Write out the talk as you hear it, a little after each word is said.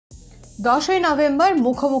10ই November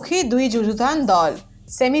মুখোমুখি দুই যুযুধান দল।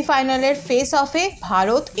 সেমিফাইনালের ফেস অফে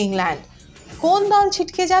ভারত ইংল্যান্ড। কোন দল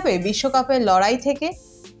ছিটকে যাবে বিশ্বকাপের লড়াই থেকে?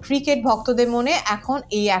 ক্রিকেট ভক্তদের মনে এখন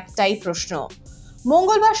এই একটাই প্রশ্ন।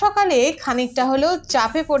 মঙ্গলবার সকালে খানিকটা হলেও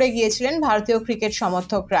চাপে পড়ে গিয়েছিলেন ভারতীয় ক্রিকেট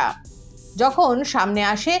সমর্থকরা, যখন সামনে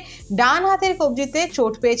আসে ডান হাতের কবজিতে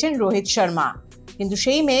চোট পেয়েছেন রোহিত শর্মা। কিন্তু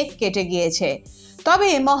সেই মেঘ কেটে গিয়েছে। তবে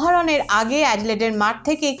মহারণের আগে অ্যাডিলেডের মাঠ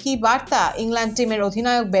থেকে কি বার্তা ইংল্যান্ড টিমের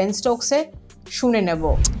অধিনায়ক বেন স্টোকসের, শুনে নেব।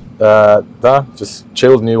 Just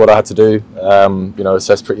chilled, knew what I had to do.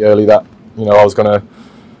 Assessed pretty early that I was going to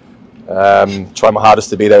try my hardest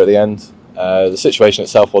to be there at the end. The situation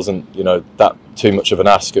itself wasn't that too much of an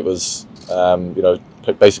ask. It was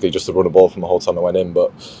basically just to run a ball from the whole time I went in, but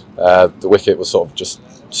the wicket was sort of just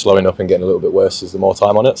slowing up and getting a little bit worse as the more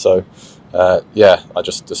time on it. So I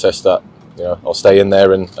just assessed that I'll stay in there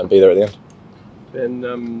and be there at the end. And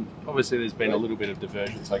obviously there's been a little bit of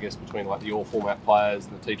divergence, I guess, between like the all-format players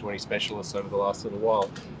and the T20 specialists over the last little while.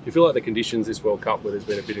 Do you feel like the conditions this World Cup, where there's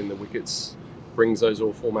been a bit in the wickets, brings those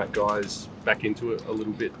all-format guys back into it a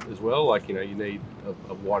little bit as well? Like, you need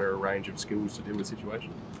a wider range of skills to deal with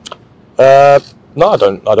situations? No,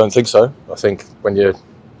 I don't think so. I think when you're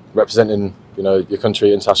representing your country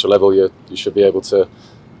at international level, you should be able to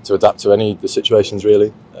adapt to any of the situations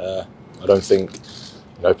really. I don't think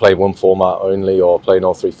playing one format only or playing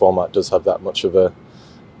all three format does have that much of a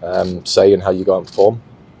say in how you go and perform.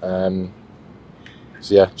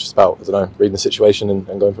 Just about reading the situation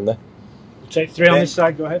and going from there. We'll take three on this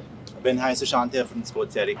side. Go ahead. Ben, hi, Sushant here from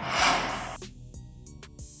Sports Eric.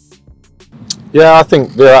 Yeah, I think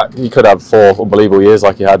you could have 4 unbelievable years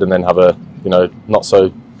like he had, and then have a not so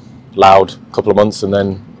loud couple of months, and then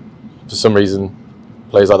for some reason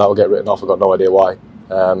players like that will get written off. I've got no idea why.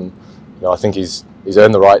 I think he's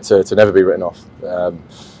earned the right to never be written off.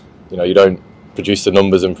 You don't produce the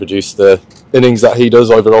numbers and produce the innings that he does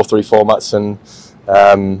over all 3 formats, and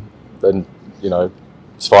then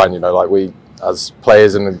it's fine. Like we as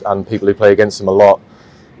players and people who play against him a lot,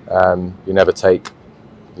 you never take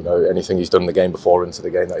anything he's done in the game before into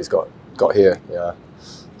the game that he's got here.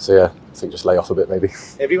 I think just lay off a bit maybe.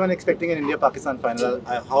 Everyone expecting an India-Pakistan final.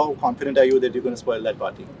 How confident are you that you're going to spoil that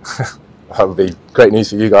party? That would be great news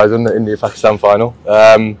for you guys, wouldn't it? India-Pakistan final.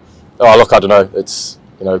 Look, I don't know. It's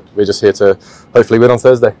we're just here to hopefully win on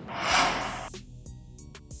Thursday.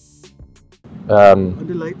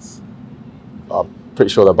 Under lights. I'm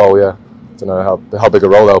pretty sure they'll bowl. Yeah, don't know how big a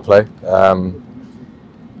role they'll play.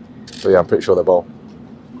 But yeah, I'm pretty sure they'll bowl.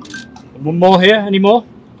 One more here. Any more?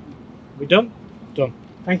 We done? Done.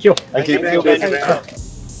 Thank you. Thank you.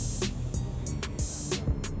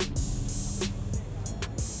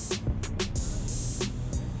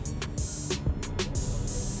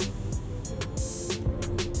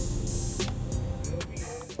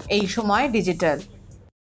 এই সময় digital.